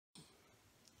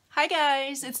Hi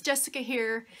guys, it's Jessica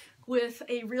here with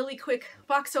a really quick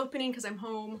box opening because I'm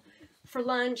home for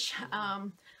lunch.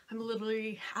 I'm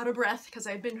literally out of breath because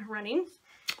I've been running.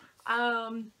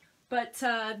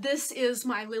 This is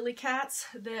my Lillycats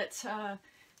that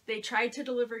they tried to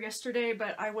deliver yesterday,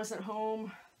 but I wasn't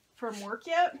home from work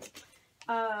yet.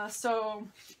 So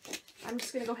I'm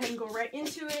just going to go ahead and go right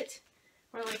into it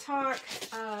while I talk.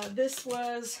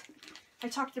 I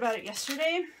talked about it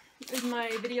yesterday in my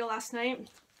video last night.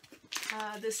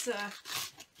 This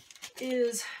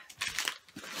is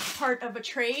part of a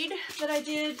trade that I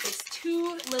did. It's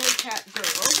 2 Lillycat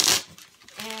girls,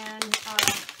 and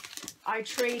I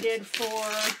traded for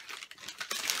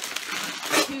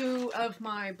 2 of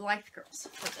my Blythe girls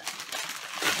for them.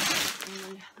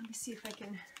 And let me see if I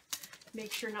can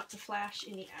make sure not to flash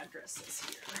any addresses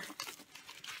here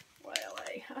while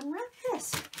I unwrap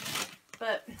this.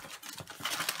 But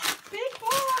big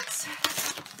box!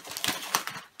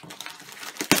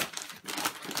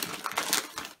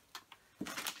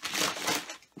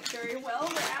 Very well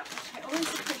wrapped, which I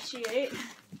always appreciate.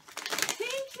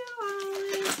 Thank you,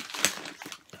 always.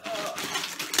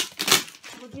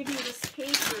 We'll give you this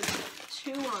paper to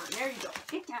chew on. There you go.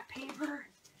 Get that paper.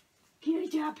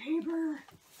 Get that paper.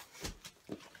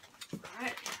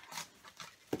 Alright.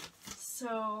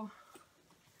 So,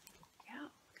 yeah,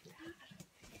 look at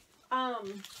that.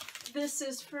 This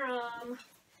is from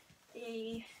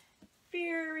a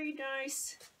very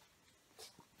nice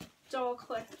doll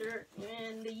collector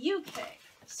in the UK.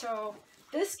 So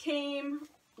this came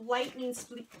lightning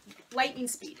speed.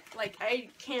 Like, I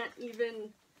can't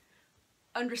even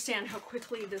understand how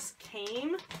quickly this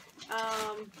came.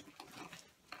 I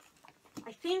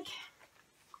think,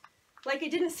 like,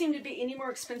 it didn't seem to be any more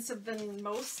expensive than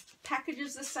most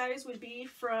packages this size would be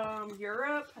from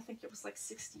Europe. I think it was like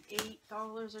 $68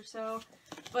 or so.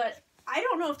 But I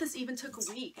don't know if this even took a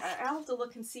week. I'll have to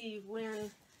look and see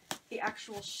when the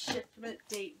actual shipment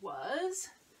date was.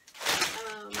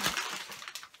 Let's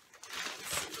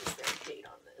see, is there a date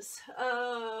on this?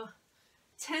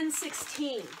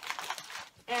 10/16.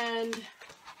 And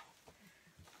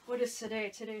what is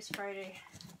today? Today's Friday.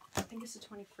 I think it's the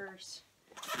 21st.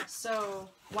 So,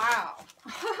 wow.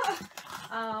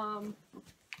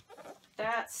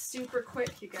 That's super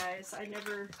quick, you guys. I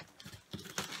never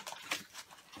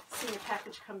seen a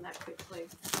package come that quickly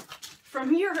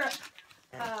from Europe.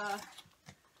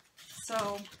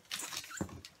 So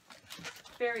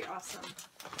very awesome.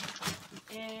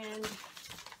 And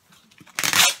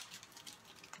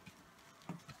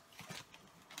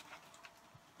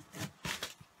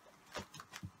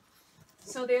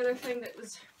so the other thing that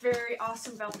was very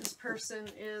awesome about this person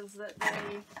is that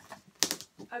they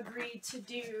agreed to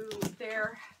do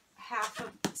their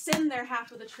send their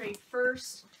half of the trade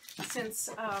first, since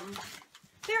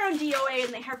they're on DOA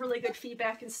and they have really good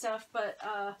feedback and stuff, but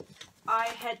I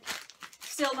had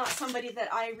still not somebody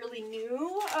that I really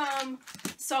knew.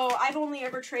 So I've only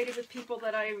ever traded with people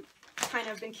that I've kind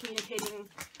of been communicating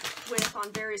with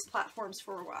on various platforms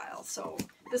for a while. So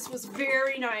this was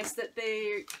very nice that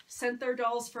they sent their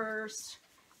dolls first.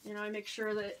 You know, I make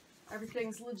sure that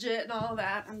everything's legit and all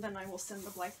that, and then I will send the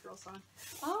Blythe girls on.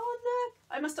 Oh, look!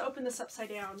 I must have opened this upside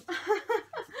down.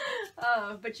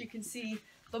 But you can see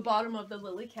the bottom of the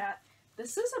Lillycat.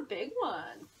 This is a big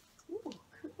one. Ooh,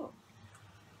 cool.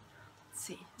 Let's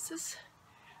see, is this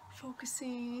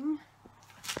focusing?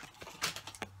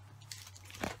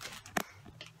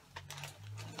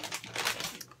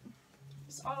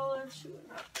 It's Olive chewing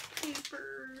up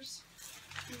papers.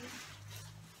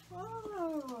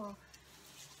 Oh.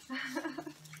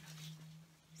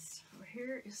 So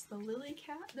here is the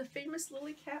Lillycat, the famous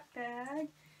Lillycat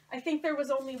bag. I think there was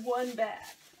only one bag.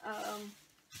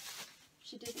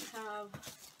 She didn't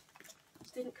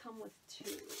come with 2.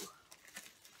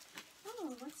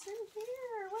 Oh, what's in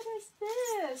here? What is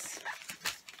this?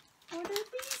 What are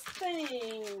these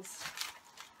things?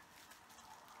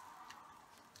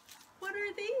 What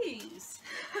are these?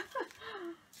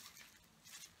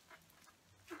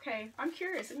 Okay, I'm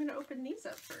curious. I'm going to open these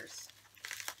up first.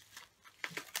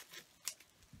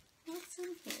 What's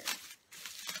in here?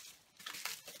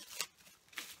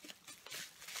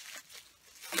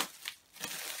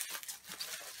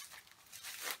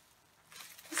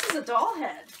 A doll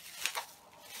head.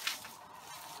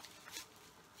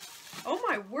 Oh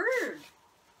my word.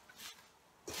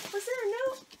 Was there a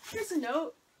note? Here's a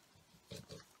note.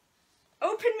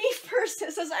 Open me first.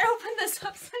 It says I opened this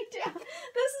upside down.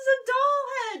 This is a doll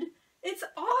head. It's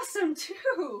awesome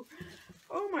too.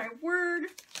 Oh my word.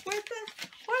 What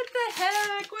the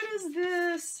heck? What is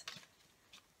this?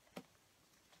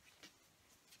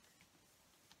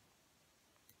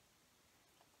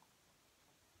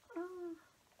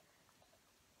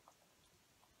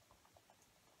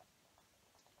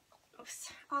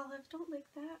 Oops, Olive, don't lick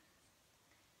that.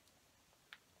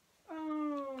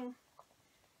 Oh.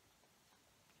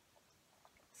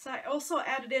 So I also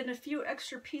added in a few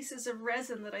extra pieces of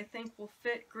resin that I think will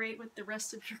fit great with the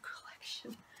rest of your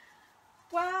collection.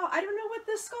 Wow, I don't know what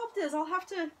this sculpt is. I'll have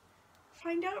to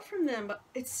find out from them, but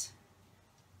it's,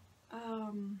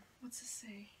 what's this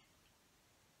say?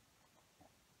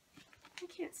 I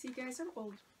can't see, guys, I'm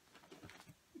old.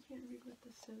 I can't read what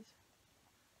this says.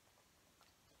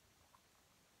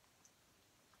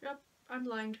 Yep, I'm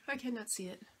blind. I cannot see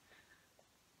it.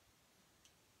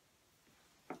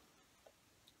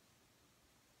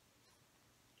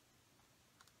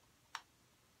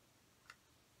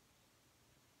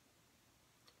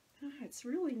 It's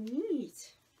really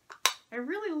neat. I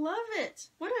really love it.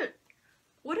 What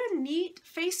a neat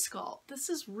face sculpt. This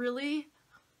is really,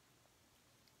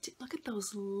 look at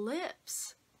those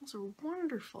lips. Those are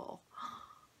wonderful.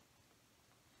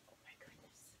 Oh my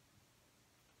goodness.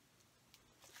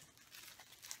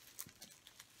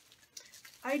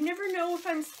 I never know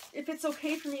if it's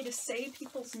okay for me to say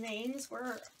people's names,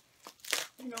 where,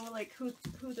 you know, like who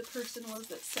the person was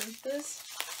that sent this.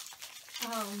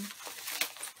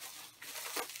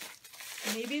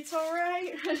 Maybe it's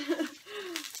alright.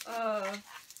 I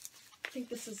think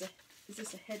this is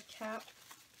this a head cap?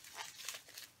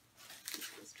 This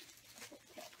is a head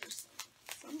cap for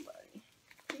somebody.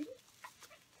 Maybe?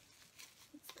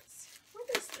 What's this? What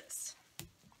is this?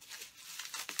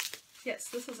 Yes,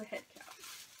 this is a head cap.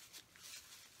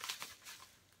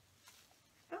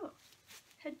 Oh,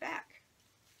 head back.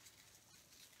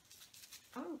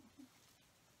 Oh.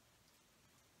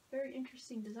 Very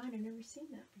interesting design. I've never seen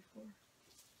that before.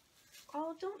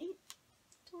 Oh, don't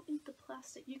eat the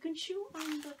plastic. You can chew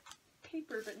on the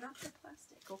paper, but not the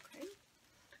plastic, okay?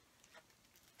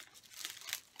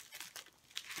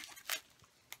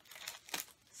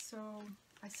 So,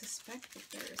 I suspect that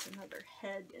there is another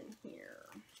head in here.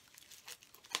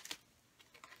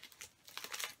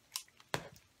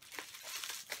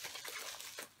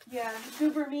 Yeah,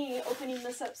 goober me opening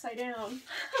this upside down.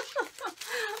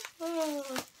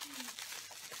 Oh.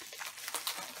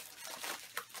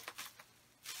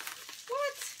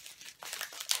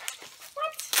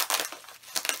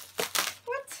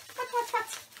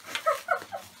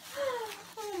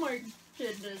 Oh my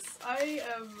goodness, I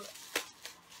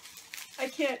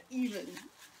can't even.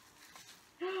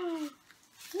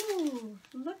 Ooh,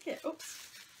 look at, oops.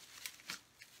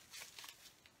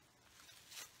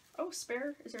 Oh,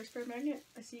 spare, is there a spare magnet?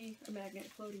 I see a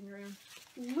magnet floating around.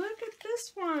 Look at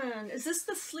this one. Is this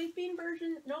the sleeping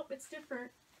version? Nope, it's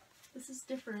different. This is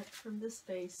different from this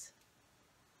face.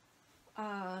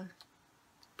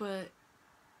 But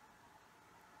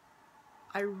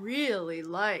I really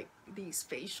like these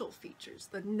facial features.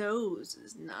 The nose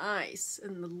is nice,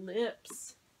 and the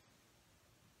lips.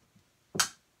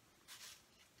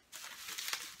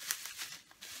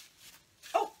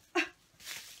 Oh!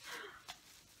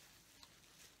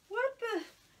 What the?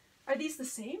 Are these the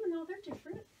same? No, they're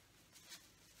different.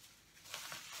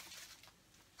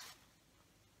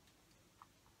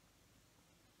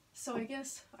 So I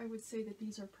guess I would say that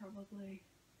these are probably,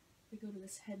 they go to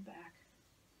this head back.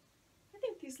 I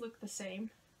think these look the same.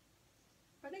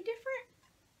 Are they different?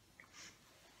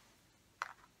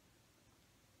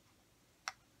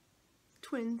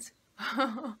 Twins.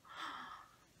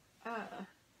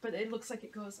 But it looks like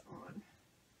it goes on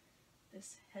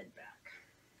this head back.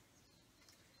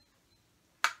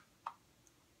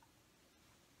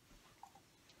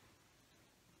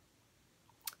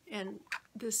 And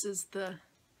this is the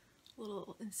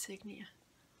little insignia.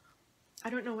 I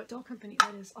don't know what doll company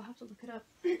that is. I'll have to look it up.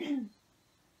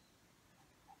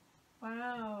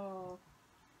 Wow.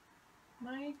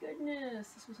 My goodness.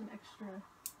 This was an extra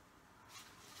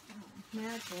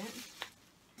magnet.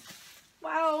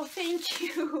 Wow, thank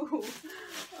you.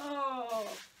 Oh.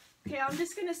 Okay, I'm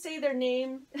just gonna say their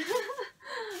name.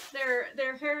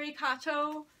 they're Harry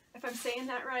Kato, if I'm saying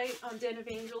that right, on Den of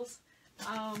Angels.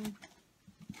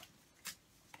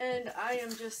 And I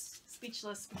am just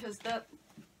speechless because that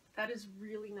is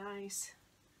really nice.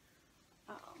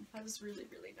 That is really,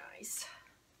 really nice.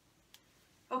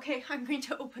 Okay, I'm going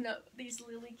to open up these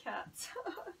Lillycats.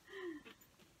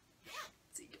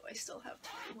 Let's see, do I still have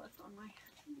time left on my...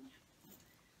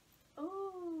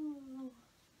 Oh,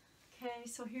 okay,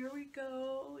 so here we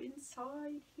go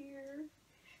inside here.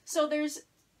 So there's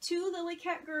two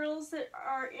Lillycat girls that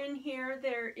are in here.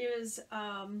 There is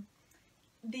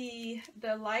the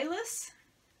Lilas,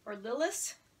 or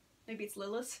Lilas, maybe it's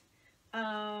Lilas.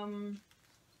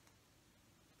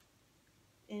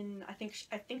 And I think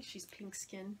she's pink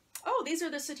skin. Oh, these are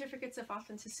the certificates of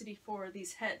authenticity for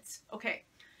these heads. Okay,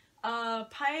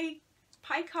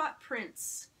 Picot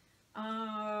Prints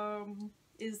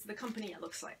is the company, it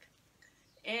looks like.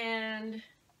 And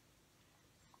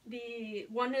the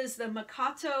one is the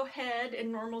Makato head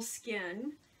and normal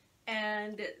skin,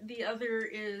 and the other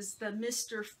is the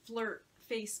Mr. Flirt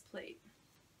faceplate.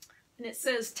 And it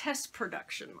says test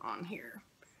production on here.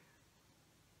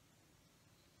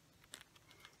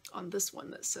 On this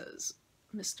one that says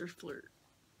Mr. Flirt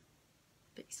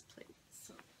faceplate.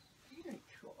 So very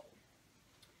cool.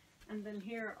 And then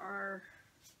here are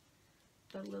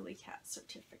the Lillycat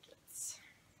certificates.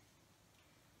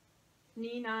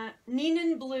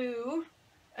 Ninon Blue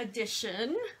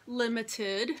Edition,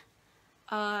 limited.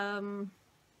 And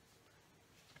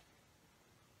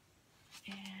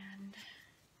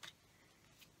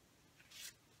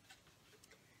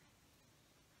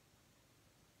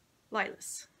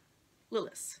Lilas.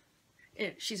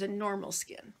 She's a normal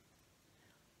skin.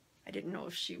 I didn't know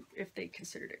if they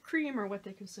considered it cream or what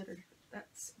they considered.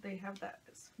 They have that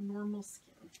as normal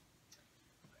skin.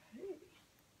 Okay.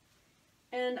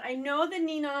 And I know the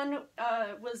Ninon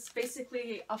was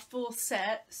basically a full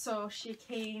set, so she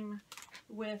came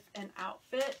with an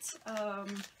outfit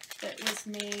that was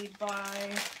made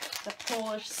by the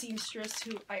Polish seamstress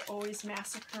who I always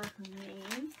massacre her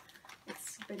name.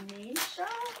 It's Benisha.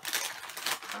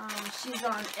 She's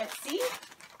on Etsy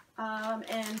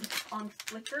and on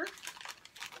Flickr,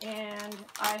 and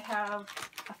I have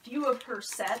a few of her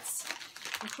sets,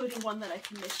 including one that I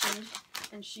commissioned,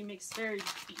 and she makes very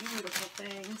beautiful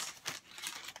things.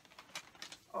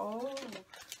 Oh.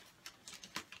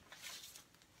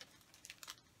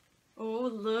 Oh,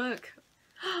 look.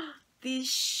 These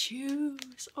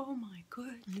shoes. Oh my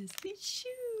goodness, these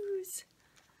shoes.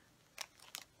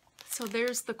 So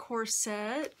there's the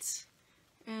corset,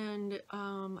 and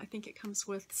I think it comes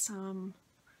with some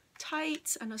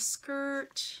tights and a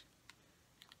skirt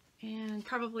and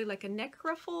probably like a neck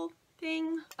ruffle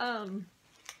thing. Ooh.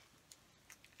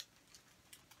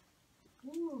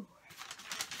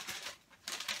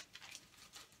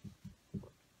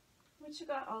 What you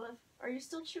got, Olive? Are you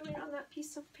still chewing on that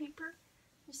piece of paper?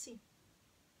 Let's see.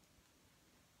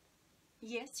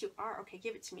 Yes, you are. Okay,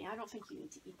 give it to me. I don't think you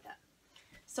need to eat that.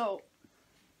 So,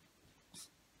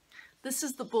 this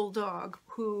is the bulldog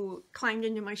who climbed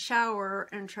into my shower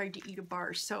and tried to eat a bar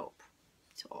of soap.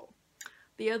 So,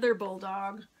 the other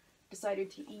bulldog decided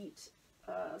to eat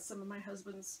some of my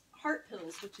husband's heart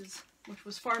pills, which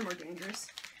was far more dangerous.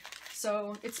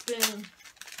 So, it's been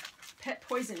pet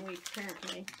poison week,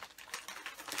 apparently.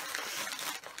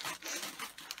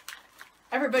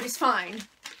 Everybody's fine,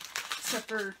 except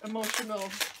for emotional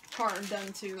harm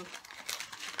done to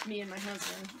me and my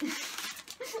husband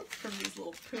from these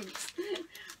little poops.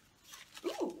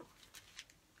 Ooh.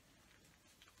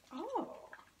 Oh.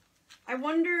 I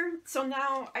wonder, so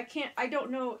now I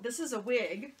don't know, this is a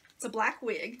wig, it's a black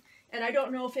wig, and I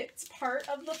don't know if it's part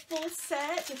of the full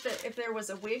set, if there was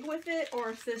a wig with it,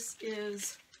 or if this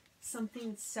is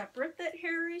something separate that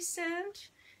Harry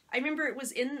sent. I remember it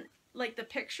was in, like, the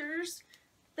pictures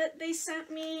that they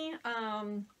sent me.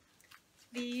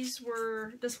 This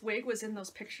wig was in those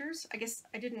pictures. I guess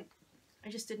I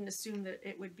just didn't assume that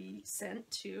it would be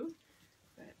sent too.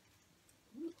 But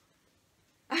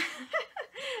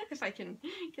if I can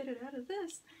get it out of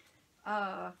this.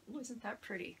 Ooh, isn't that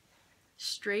pretty?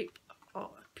 Straight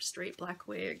black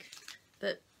wig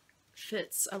that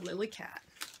fits a Lillycat.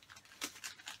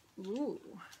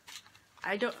 Ooh.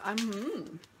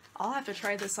 I'll have to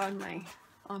try this on my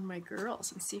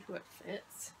girls and see who it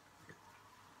fits.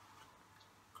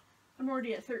 I'm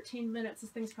already at 13 minutes. This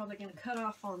thing's probably going to cut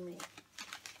off on me.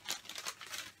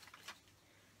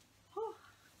 Oh,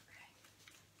 okay.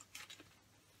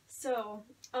 So,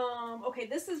 okay,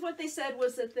 this is what they said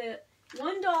was that the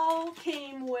one doll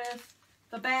came with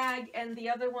the bag and the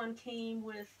other one came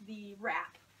with the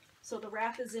wrap. So the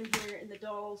wrap is in here and the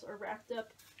dolls are wrapped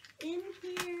up in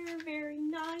here very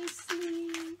nicely.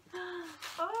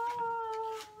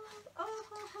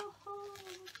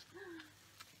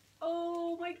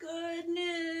 Oh my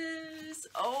goodness.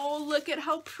 Oh, look at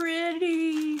how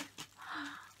pretty.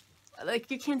 Like,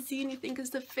 you can't see anything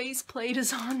because the faceplate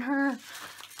is on her,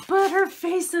 but her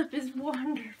face up is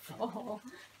wonderful.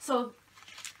 So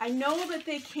I know that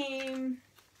they came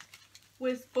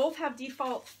with, both have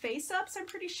default face ups, I'm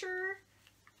pretty sure.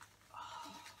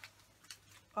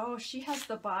 Oh, she has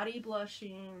the body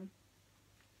blushing.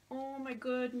 Oh my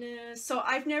goodness. So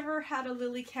I've never had a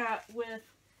Lillycat with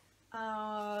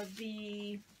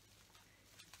the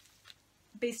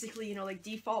basically, you know, like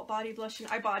default body blushing.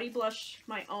 I body blush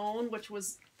my own, which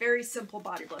was very simple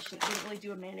body blushing. I didn't really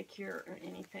do a manicure or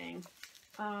anything.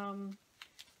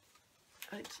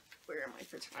 where am I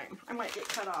for time? I might get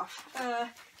cut off.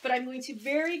 But I'm going to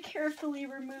very carefully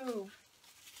remove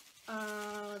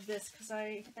this because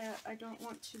I don't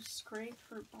want to scrape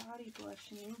her body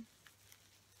blushing.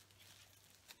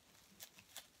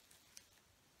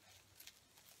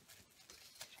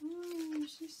 Oh,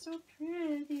 she's so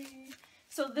pretty.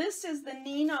 So this is the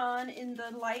Ninon in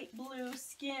the light blue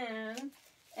skin,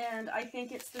 and I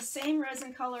think it's the same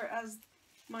resin color as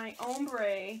my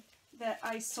ombre that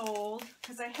I sold,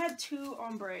 because I had two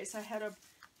ombres. I had a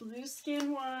blue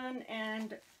skin one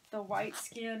and the white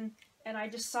skin, and I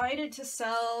decided to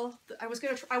sell, I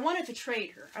wanted to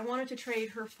trade her. I wanted to trade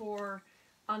her for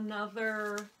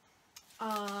another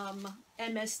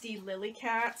MSD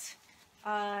Lillycat,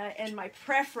 and my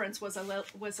preference was a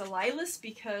Lilas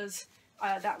because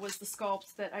that was the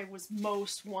sculpt that I was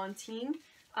most wanting.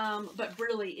 But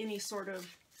really, any sort of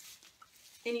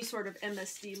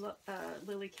MSD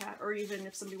Lillycat, or even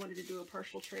if somebody wanted to do a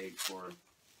partial trade for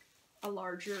a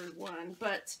larger one.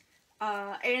 But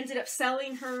I ended up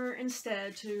selling her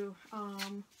instead to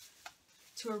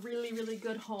a really, really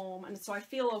good home, and so I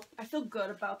feel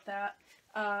good about that.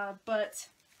 But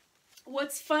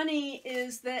what's funny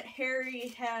is that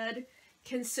Harry had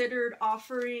considered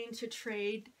offering to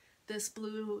trade this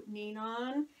blue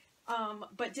Ninon,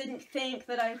 but didn't think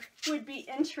that I would be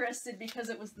interested because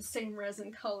it was the same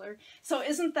resin color. So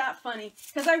isn't that funny?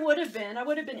 Because I would have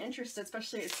been interested,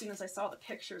 especially as soon as I saw the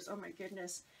pictures. Oh my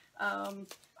goodness.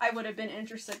 I would have been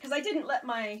interested because I didn't let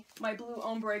my blue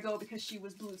ombre go because she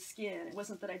was blue skin. It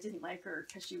wasn't that I didn't like her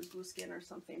because she was blue skin or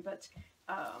something, but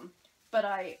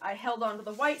I held on to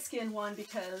the white skin one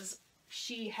because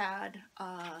she had,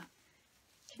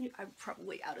 I'm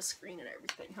probably out of screen and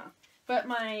everything, huh? But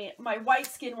my white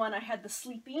skin one, I had the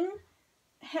sleeping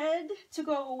head to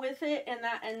go with it, and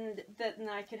then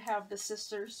I could have the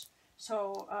sisters.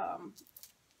 So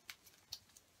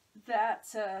that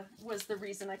was the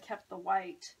reason I kept the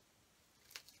white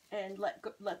and let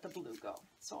the blue go.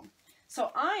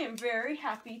 So I am very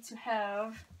happy to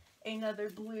have another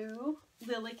blue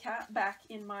Lillycat back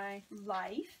in my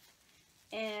life,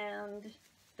 and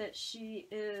that she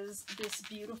is this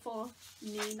beautiful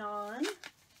Ninon.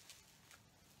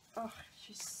 Oh,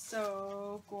 she's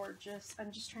so gorgeous. I'm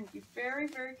just trying to be very,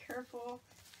 very careful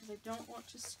because I don't want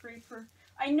to scrape her.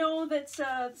 I know that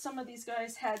some of these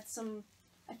guys had some,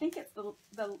 I think it's the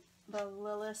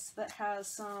Lilas that has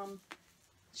some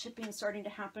chipping starting to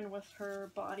happen with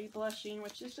her body blushing,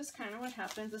 which is just kind of what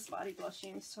happens, is body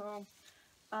blushing. So,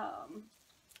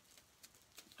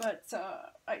 but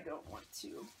I don't want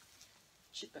to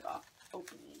chip it off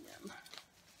opening them.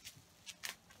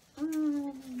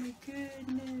 Oh my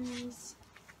goodness.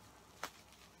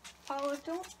 Olive,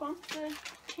 don't bump the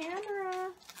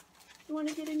camera. You want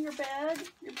to get in your bed?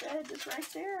 Your bed is right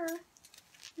there.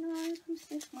 No, come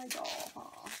sniff my doll,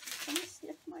 huh? Come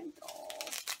sniff my doll.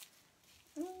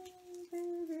 Oh,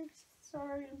 very, very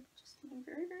sorry. I'm just being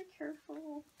very, very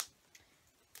careful.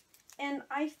 And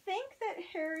I think that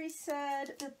Harry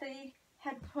said that they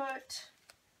had put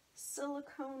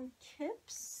silicone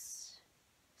tips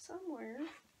somewhere.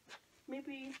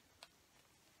 Maybe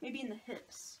in the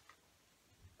hips.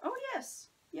 Oh yes,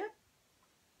 yep.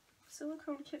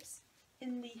 Silicone tips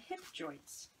in the hip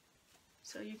joints.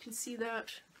 So you can see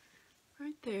that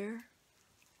right there.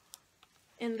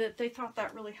 And that they thought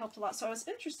that really helped a lot. So I was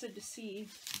interested to see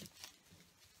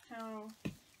how.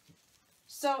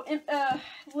 So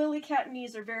Lillycat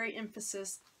knees are very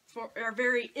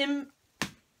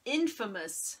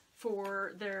infamous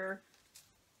for their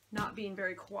not being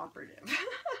very cooperative.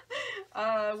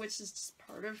 Which is just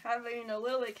part of having a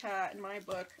Lillycat in my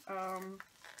book.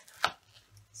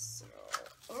 So,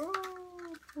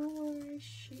 oh boy,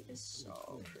 she is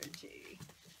so pretty.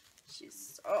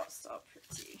 She's so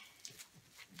pretty.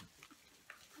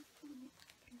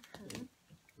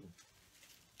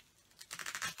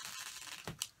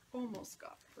 Almost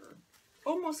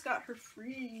got her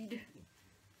freed.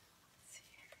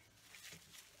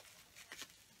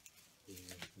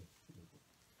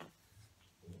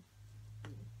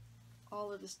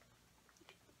 All of this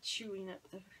chewing up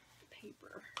the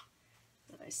paper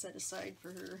that I set aside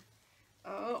for her.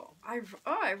 Oh,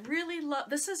 I really love,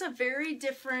 this is a very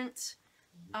different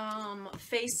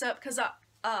face up, because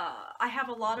I have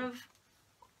a lot of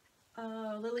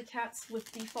Lillycats with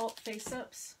default face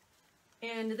ups,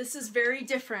 and this is very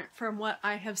different from what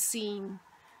I have seen.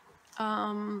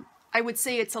 I would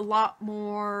say it's a lot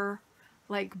more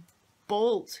like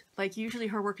bold. Like usually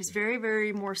her work is very,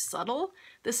 very more subtle.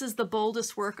 This is the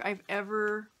boldest work I've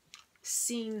ever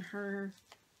seen her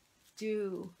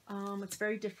do. It's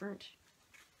very different.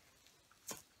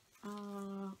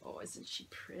 Oh, isn't she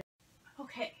pretty?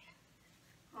 Okay,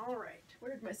 All right,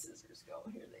 where did my scissors go?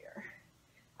 Here they are.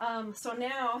 So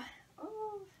now,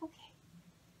 oh, okay,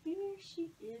 here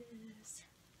she is.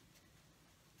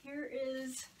 Here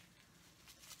is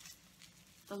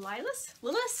the Lilas,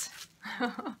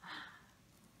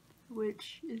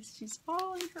 which is, she's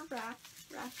all in her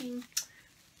wrapping.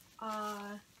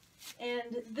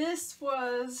 And this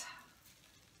was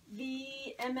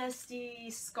the MSD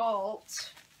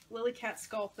sculpt, Lillycat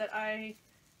sculpt, that I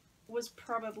was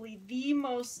probably the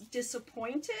most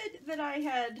disappointed that I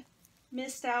had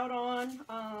missed out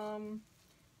on.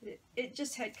 It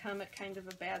just had come at kind of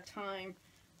a bad time.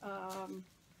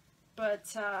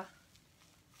 But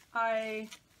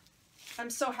I'm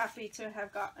so happy to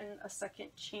have gotten a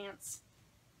second chance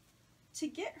to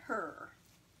get her.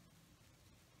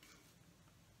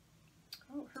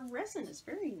 Oh, her resin is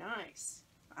very nice.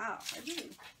 Wow, I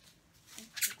really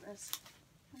like the resin.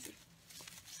 It has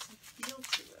some feel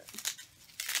to it.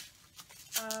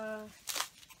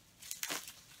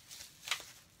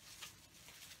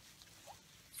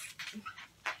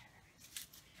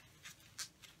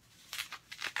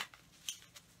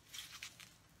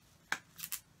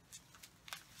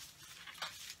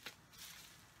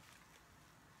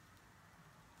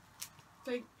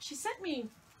 So she sent me,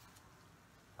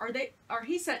 or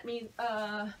he sent me,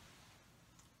 I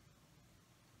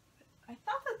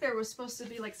thought that there was supposed to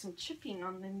be like some chipping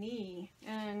on the knee,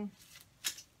 and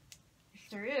if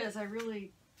there is, I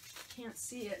really can't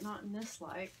see it, not in this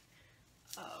light.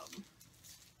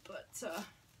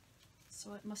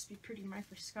 So it must be pretty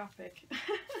microscopic.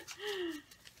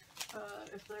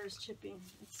 If there's chipping,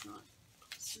 it's not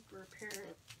super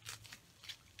apparent.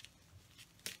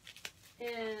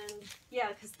 And yeah,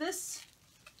 because this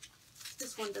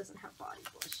one doesn't have body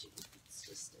blushing. It's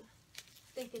just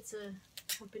I think it's a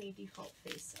company default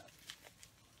face up.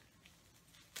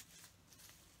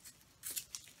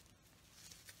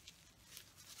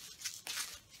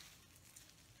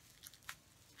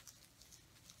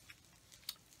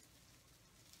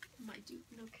 Am I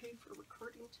doing okay for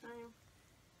recording time?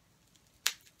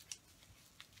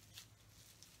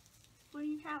 What do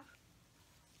you have?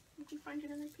 Did you find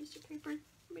another piece of paper?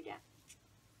 Oh my God.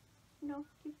 No,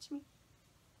 give it to me.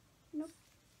 Nope.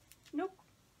 Nope.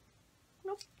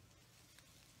 Nope.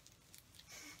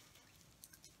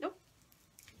 Nope.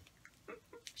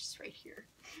 Just right here.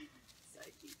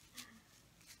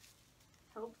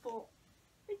 Helpful.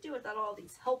 I do it with all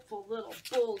these helpful little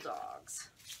bulldogs.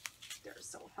 They're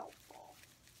so helpful.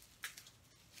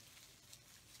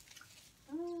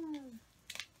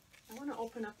 I want to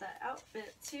open up that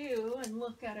outfit too and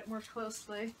look at it more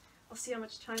closely. I'll see how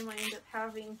much time I end up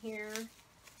having here,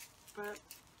 but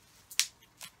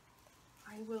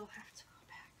I will have to go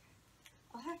back.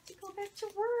 I'll have to go back to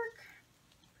work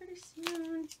pretty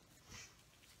soon.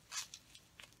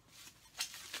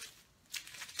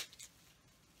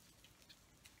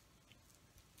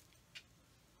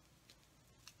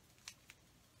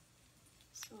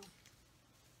 So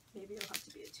maybe it'll have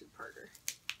to be a two-parter.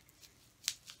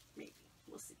 Maybe.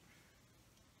 We'll see.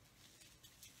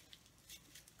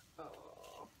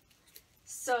 Oh.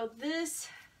 So this,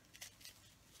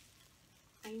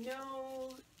 I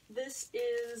know this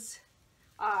is,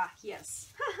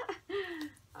 yes.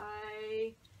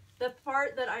 The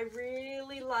part that I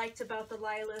really liked about the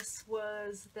Lilas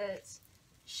was that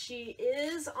she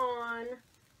is on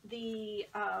the,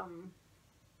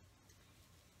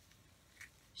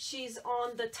 she's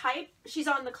on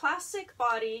the classic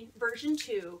body version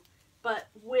 2, but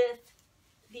with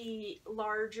the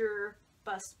larger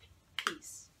bust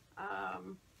piece.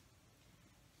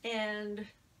 And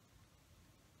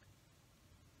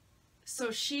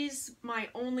so she's my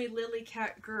only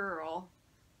Lillycat girl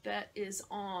that is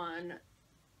on,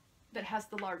 that has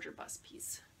the larger bust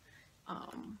piece.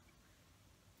 Oh,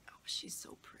 she's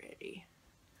so pretty.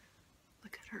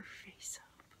 Look at her face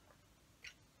up.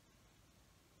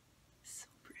 So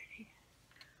pretty.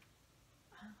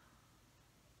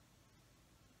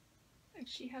 And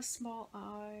she has small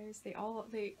eyes. They all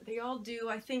do.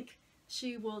 I think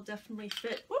she will definitely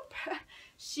fit. Whoop!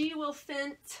 She will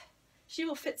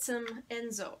fit some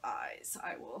Enzo eyes.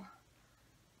 I will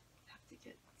have to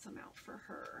get some out for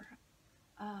her.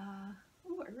 Oh,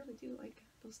 I really do like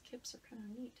those kips, are kind of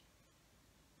neat.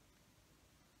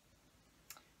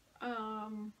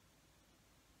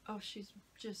 Oh, she's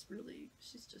just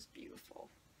beautiful.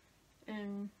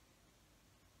 And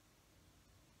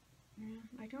yeah,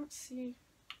 I don't see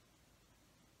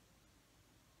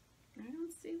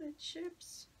the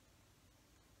chips.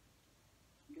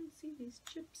 I don't see these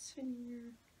chips in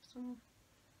here, so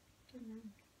I don't know.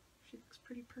 She looks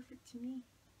pretty perfect to me.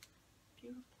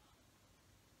 Beautiful.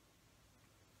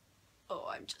 Oh,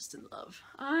 I'm just in love.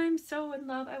 I'm so in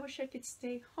love. I wish I could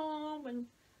stay home and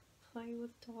play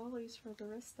with dollies for the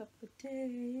rest of the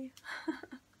day.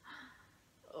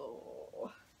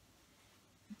 Oh,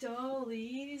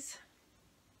 dollies.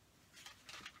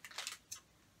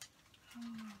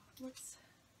 Oh, let's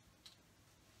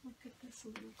look at this a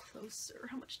little closer.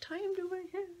 How much time do I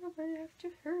have? I have to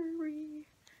hurry.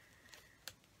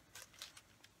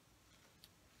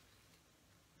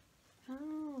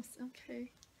 Oh,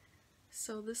 okay.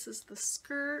 So this is the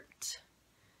skirt,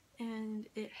 and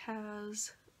it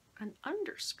has an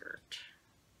underskirt.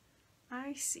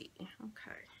 I see.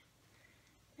 Okay.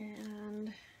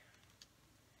 And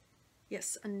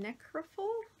yes, a neck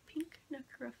ruffle, pink neck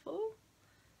ruffle,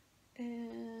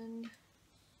 and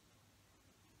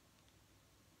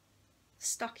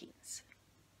stockings.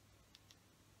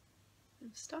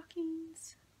 And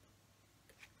stockings.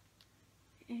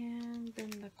 And then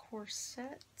the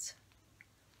corset.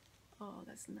 Oh,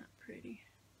 that's not pretty.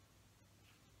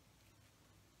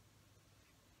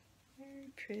 Very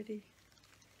pretty.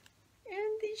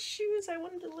 And these shoes. I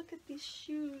wanted to look at these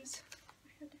shoes. I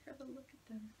had to have a look at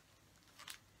them.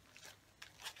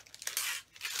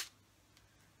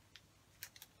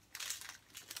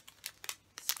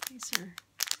 These are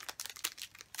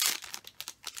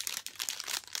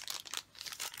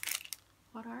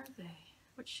what are they?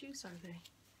 What shoes are they?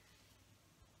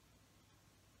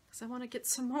 Because I want to get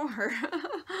some more.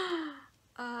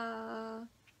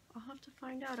 I'll have to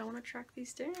find out. I want to track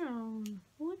these down.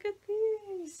 Look at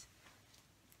these.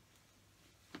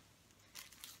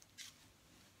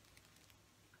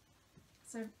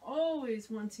 So I'm always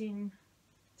wanting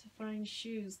to find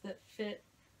shoes that fit.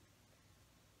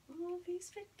 Oh, these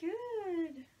fit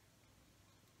good.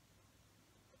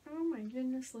 Oh my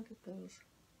goodness, look at those.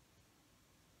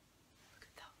 Look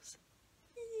at those.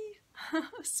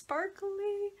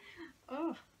 Sparkly.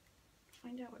 Oh,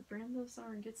 find out what brand those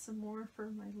are and get some more for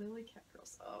my Lillycat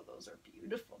girls. Oh, those are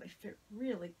beautiful. They fit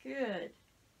really good.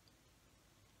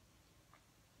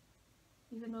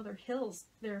 Even though they're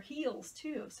heels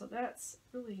too, so that's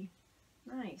really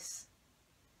nice.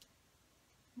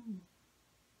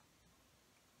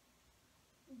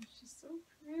 She's so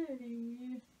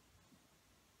pretty.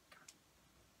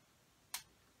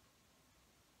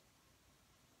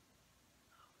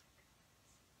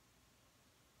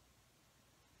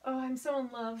 Oh, I'm so in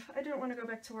love. I don't want to go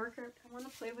back to work. I want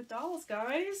to play with dolls,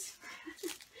 guys.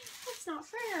 That's not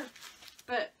fair.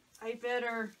 But I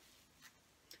better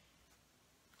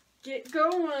get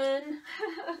going.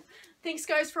 Thanks,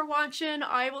 guys, for watching.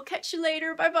 I will catch you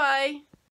later. Bye-bye.